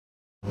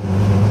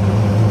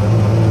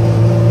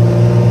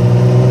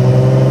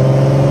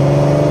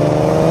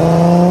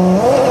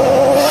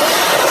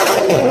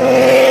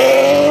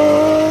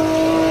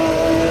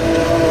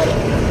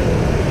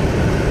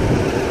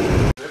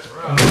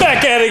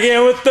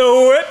the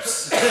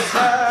whips.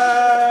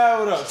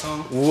 What up,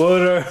 Tom?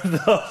 What are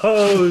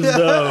those,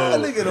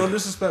 though? Nigga, don't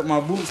disrespect my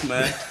boots,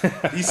 man.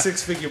 These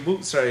six-figure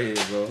boots right here,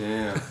 bro.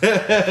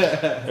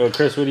 Damn. Yo,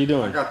 Chris, what are you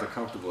doing? I got the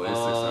comfortable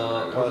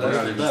A600. They're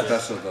not even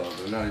special though.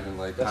 They're not even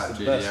like hot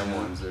JDM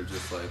ones. They're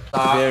just like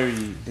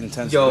very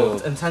intense. Yo,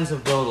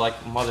 intensive build like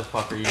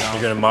motherfucker, you know.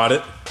 You're gonna mod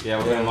it? Yeah,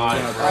 we're gonna mod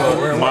it.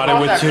 Mod it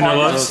with tuner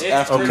lugs?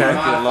 okay.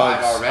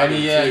 I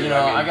mean, yeah, you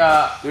know, I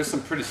got. There's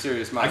some pretty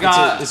serious mods.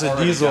 It's a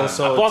diesel,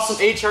 so I bought some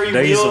HRE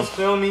wheels.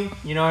 Feel me?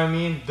 You know what I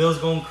mean? Bill's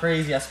going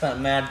crazy. I spent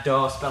mad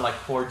dough. I spent like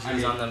 4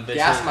 G's on them bitches.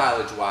 Gas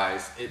mileage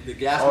wise, the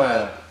gas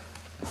mileage.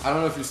 I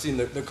don't know if you've seen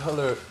the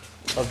color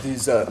of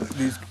these.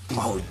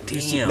 Oh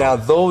damn! Now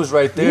those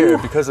right there,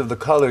 because of the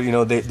color, you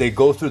know, they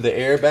go through the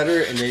air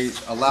better and they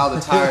allow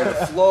the tire to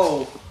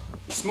flow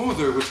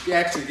smoother, which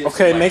actually gives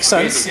okay, him, like, makes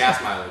sense.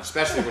 gas mileage,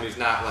 especially when he's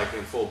not like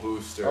in full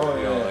boost or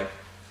you know like.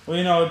 Well,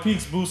 you know, it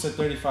peaks boost at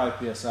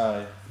 35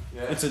 psi.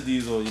 Yeah. It's a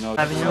diesel, you know.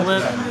 Having your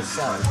lip?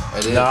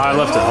 No, I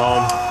left it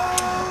home.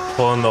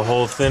 Pulling the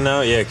whole thing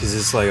out, yeah, because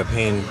it's like a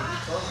pain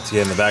to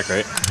get in the back,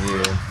 right?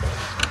 Yeah,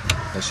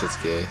 that shit's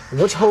gay.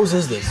 Which hose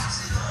is this?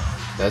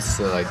 That's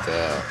like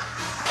the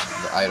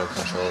idle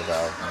control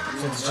valve.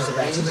 So it's just a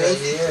vacuum hose?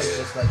 Yeah, it's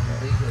just like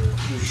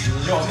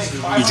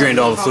You drained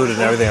all the fluid and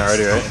everything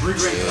already, right? Yeah,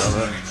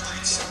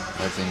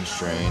 everything's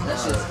drained.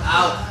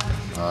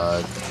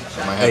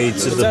 Hey,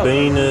 to the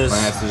RBenis. Might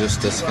have to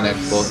just disconnect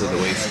both of the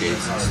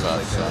wastegates and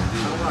stuff. So,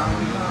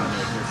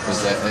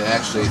 because it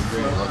actually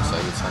looks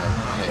like it's gonna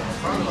hit.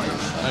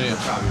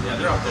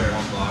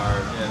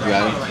 You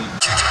got it?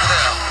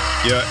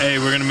 Yo, hey,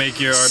 we're gonna make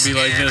your RB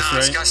like this,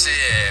 right?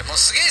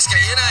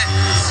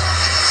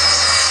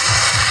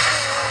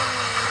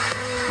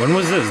 When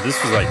was this? This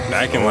was like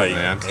back in like,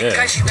 yeah,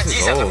 this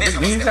is old.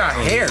 He's got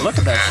hair. Look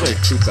at that shit.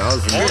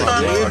 2000.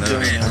 I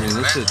mean,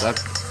 this is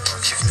that.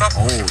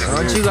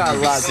 Don't you got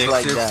lots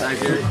like that?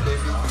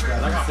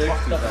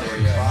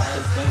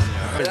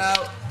 Get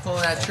out,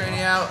 pulling that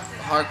tranny out,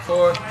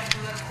 hardcore.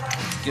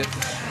 Get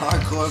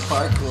hardcore.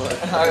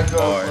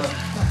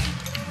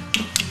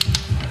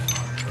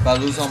 If I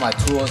lose all my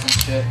tools and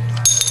shit.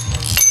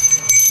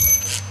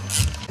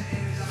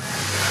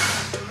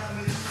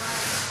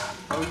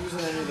 Are we using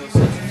any of those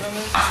sections on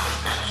this?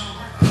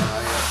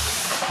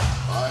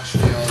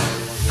 Actually, all the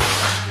other ones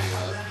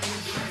are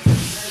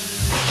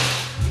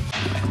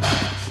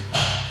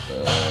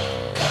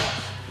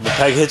The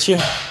peg hit you?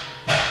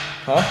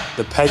 Huh?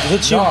 The peg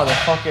hit you? No, the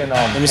fucking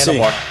Let me see.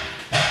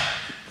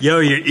 Yo,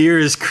 your ear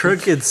is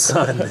crooked,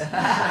 son.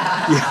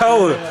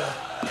 Yo,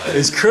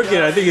 it's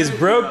crooked. I think it's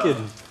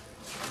broken.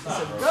 Is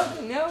it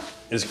broken, yo?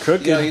 It's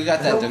crooked. Yo, you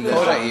got that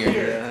Dakota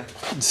ear.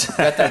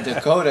 Got that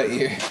Dakota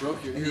ear.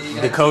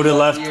 Dakota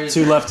left,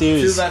 two left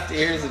ears. 2 left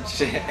ears and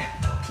shit.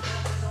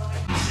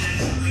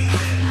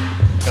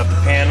 Got the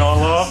pan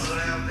all off.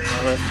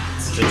 Alright.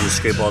 So you just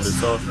scrape all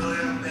this off.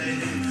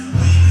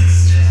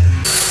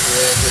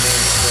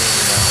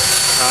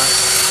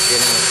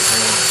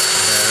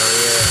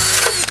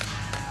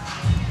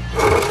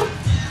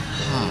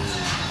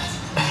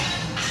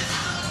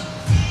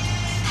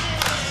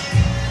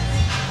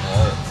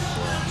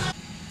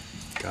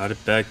 Got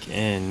it back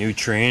in. New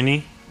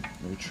tranny.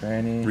 New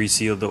tranny.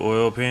 Resealed the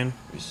oil pan.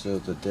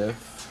 Resealed the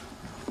diff.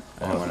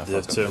 I Oh, don't want the to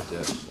diff fuck too. up the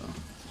diff, so.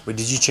 Wait,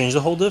 did you change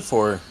the whole diff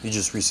or you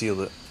just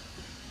resealed it?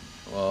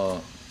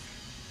 Well,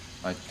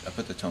 I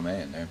put the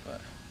Tomei in there,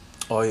 but.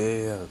 Oh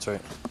yeah, that's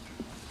right.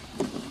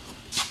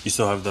 You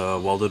still have the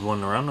welded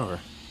one around, or?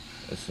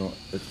 It's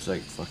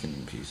like fucking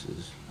in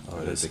pieces. Oh,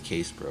 it is. The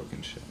case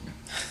broken shit.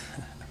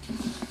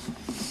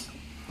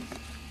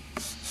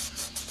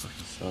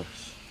 Fucking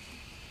sucks.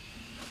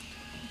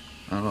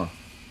 I don't know.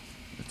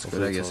 It's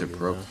Hopefully good. I it's guess all it good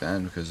broke now.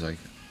 then because like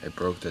it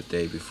broke the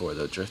day before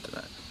the drift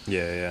event.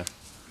 Yeah.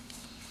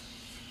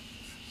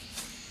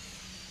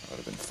 I would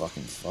have been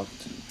fucking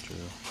fucked.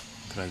 True.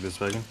 Connect this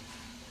back in.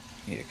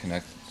 Yeah,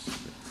 connect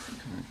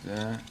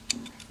that.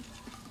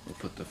 We'll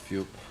put the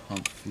fuel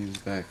pump fuse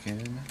back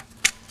in.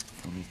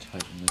 Let me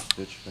tighten this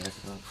bitch back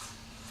up.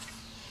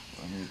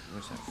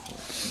 Where's that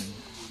 14?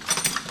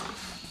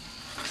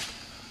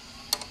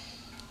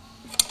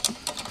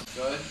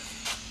 Good.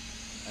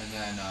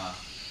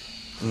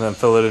 And then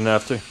fill it in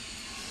after.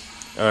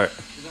 Alright.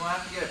 Because then we'll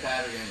have to get a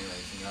battery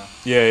anyways, you know?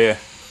 Yeah.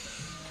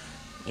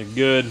 You're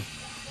good.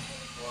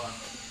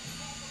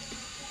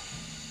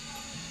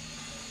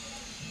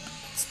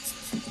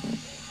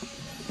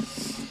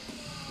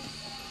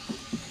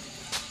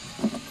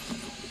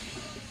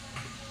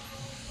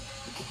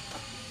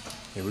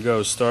 Here we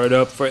go. Start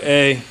up for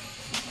A.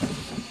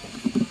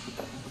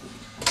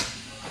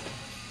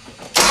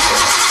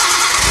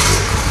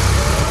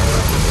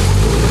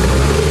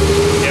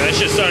 Yeah, that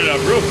should start it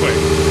up real quick.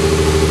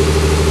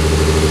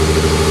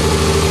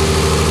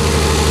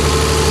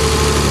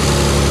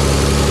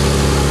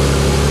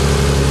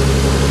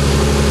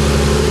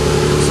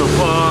 So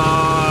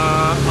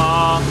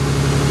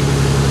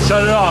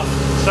shut it off.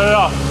 Shut it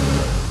off.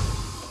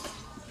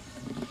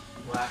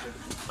 What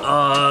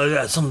happened?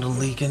 Got something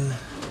leaking.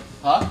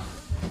 Huh?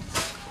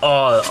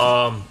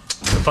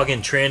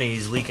 fucking tranny,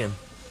 he's leaking.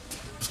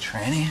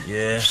 Tranny?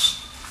 Yeah.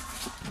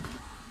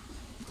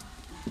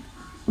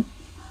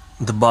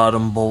 The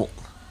bottom bolt.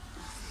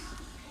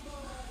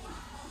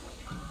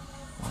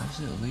 Why is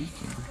it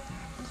leaking?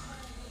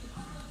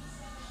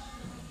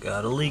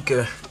 Got a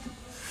leaker.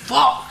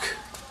 Fuck!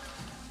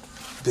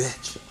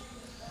 Bitch.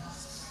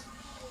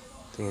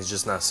 Think it's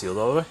just not sealed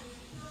all the way?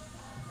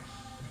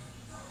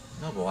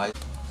 No, but why?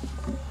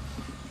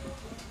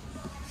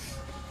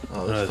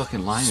 Oh, this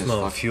fucking line is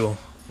smell fucking... fuel.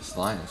 This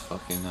line is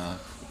fucking,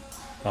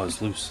 Oh,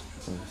 it's loose.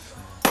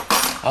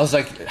 I was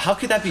like, how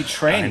could that be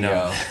tranny, I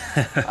know.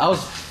 yo? I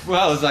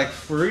was like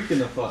freaking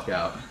the fuck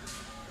out.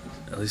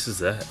 At least it's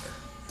that.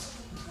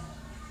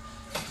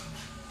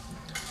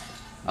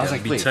 I was Gotta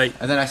like, be wait, tight.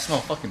 and then I smell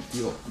fucking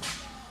fuel.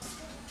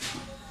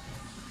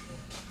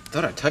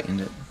 Thought I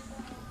tightened it.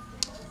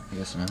 I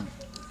guess not.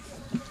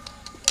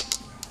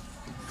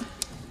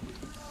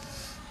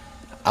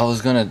 I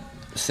was gonna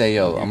say,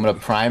 yo, I'm gonna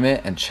prime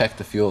it and check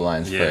the fuel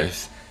lines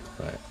first.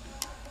 But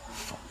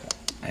fuck,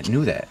 I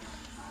knew that.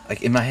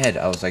 Like in my head,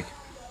 I was like,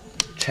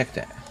 check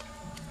that.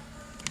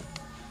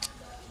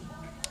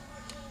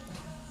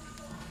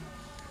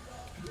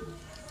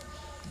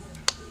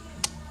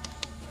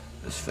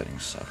 This fitting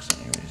sucks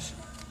anyways.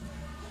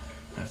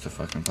 I have to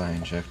fucking buy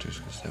injectors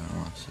because Devin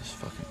wants this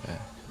fucking bad.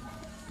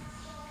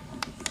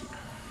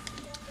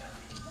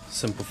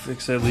 Simple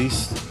fix at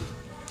least.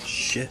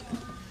 Shit.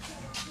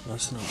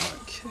 That's not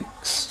my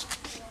kicks.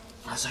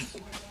 I was like,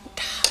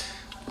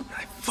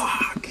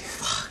 Fuck.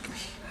 Fuck me.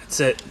 That's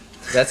it.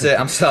 that's it,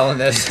 I'm selling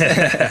this.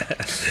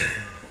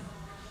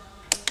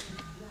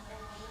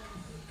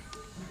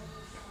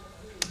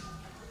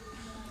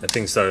 That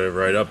thing started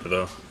right up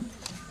though.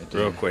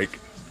 Real quick.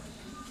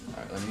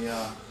 Alright, let me get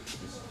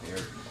some air.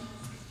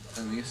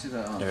 Let me see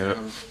that Yeah.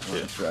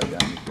 Drive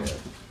down the bed.